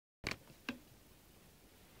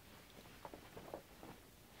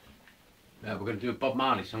We're going to do a Bob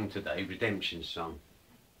Marley song today, Redemption Song.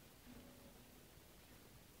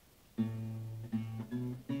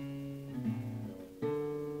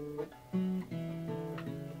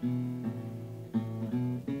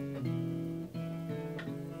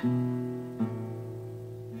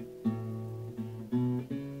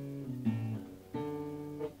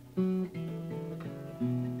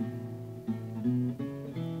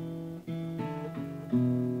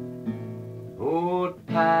 Old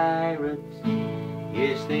pirates,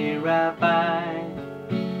 yes they ride by,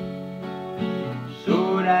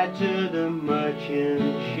 sold out to the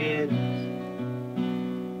merchant ships.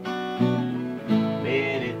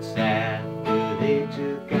 Minutes after they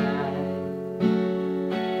took out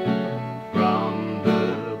from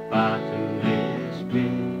the bottomless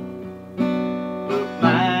pit, but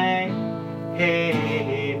my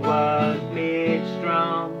head was made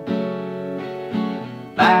strong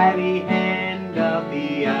by the hand of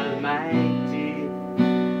the Almighty.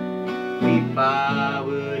 We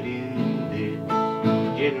forward in this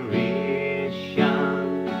generation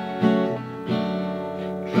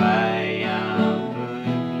triumphantly.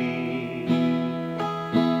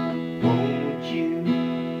 Won't you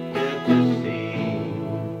help to sing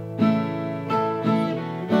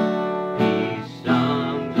these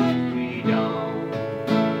songs of freedom?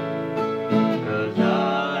 'Cause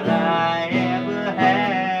all I ever had,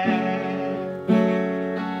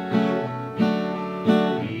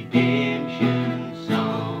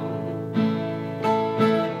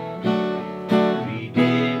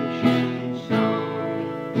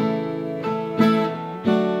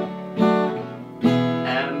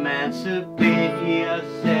 emancipate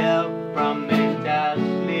yourself from mental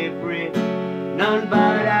slavery. None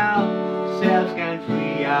but ourselves can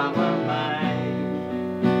free our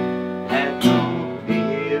mind. Have no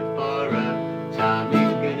fear for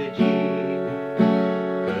atomic energy,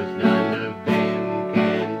 'cause none of them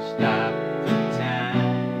can stop the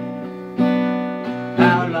time.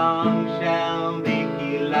 How long shall they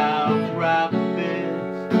kill our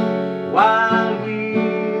prophets while we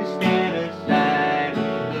stand aside?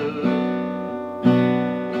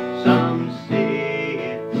 Some say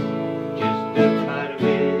it's just a part of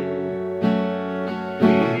it.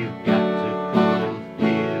 We've got to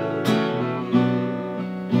fulfill the rule.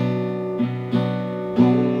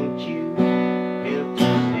 Won't you help to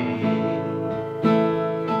sing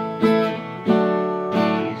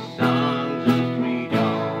these songs of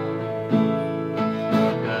freedom?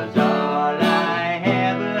 'Cause all I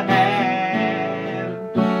ever have,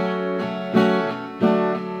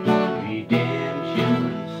 redemption.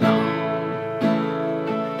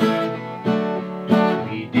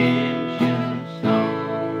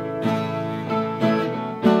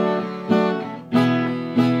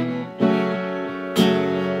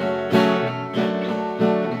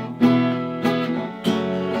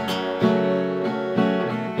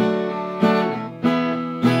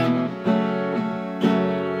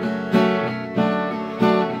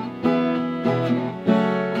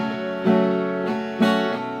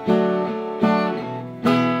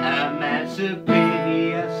 Emancipate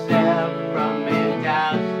yourself from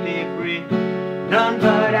mental slavery. None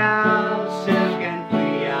but ourselves can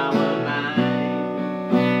free our mind.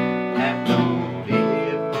 Have no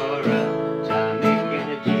fear for atomic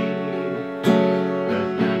energy,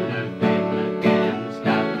 'cause none of them can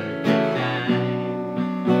stop the time.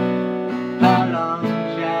 How long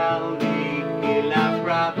shall we kill our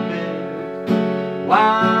prophets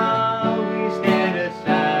while we stand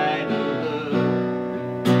aside and look?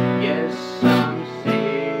 Yes, some say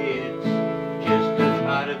it's just a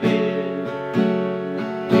part of it.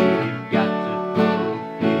 We've got to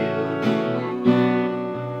fulfill the rule.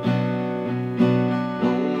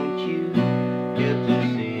 Won't you help to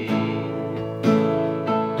sing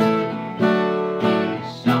these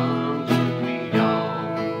songs of freedom?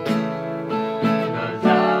 'Cause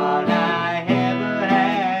all I ever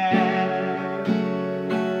had,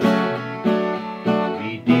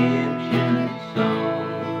 redemption song.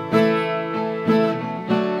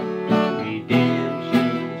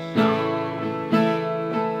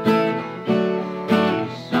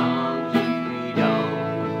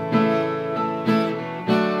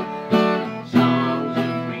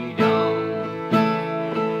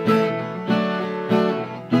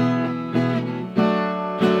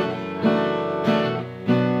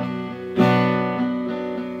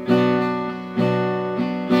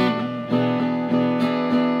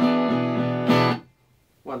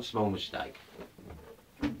 One small mistake.